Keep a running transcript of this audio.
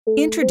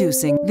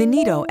Introducing the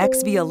Neato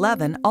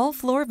XV-11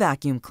 all-floor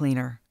vacuum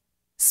cleaner.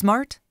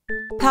 Smart,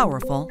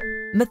 powerful,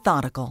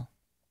 methodical.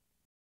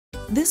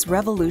 This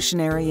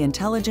revolutionary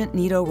intelligent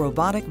Neato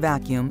robotic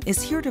vacuum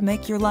is here to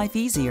make your life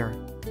easier.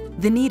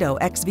 The Neato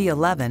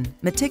XV-11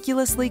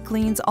 meticulously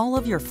cleans all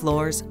of your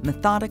floors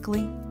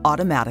methodically,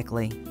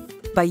 automatically.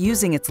 By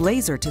using its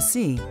laser to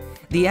see,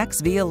 the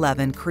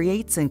XV-11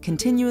 creates and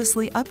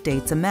continuously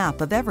updates a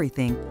map of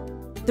everything.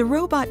 The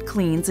robot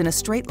cleans in a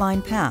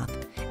straight-line path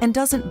and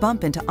doesn't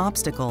bump into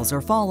obstacles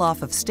or fall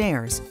off of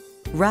stairs.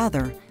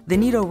 Rather, the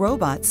Neato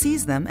robot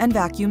sees them and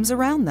vacuums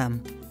around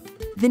them.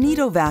 The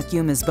Neato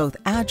vacuum is both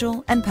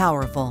agile and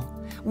powerful,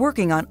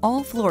 working on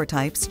all floor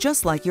types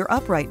just like your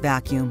upright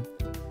vacuum.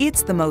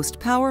 It's the most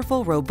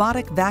powerful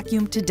robotic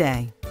vacuum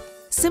today.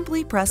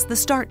 Simply press the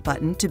Start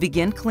button to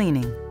begin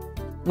cleaning.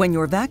 When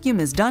your vacuum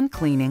is done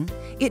cleaning,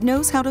 it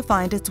knows how to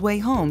find its way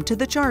home to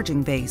the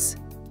charging base.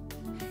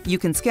 You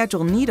can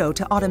schedule Neato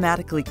to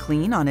automatically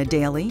clean on a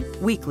daily,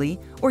 weekly,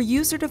 or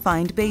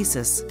user-defined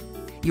basis.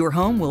 Your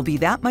home will be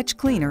that much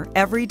cleaner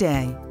every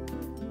day.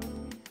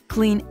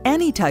 Clean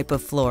any type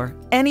of floor,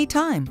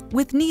 anytime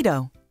with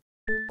Neato.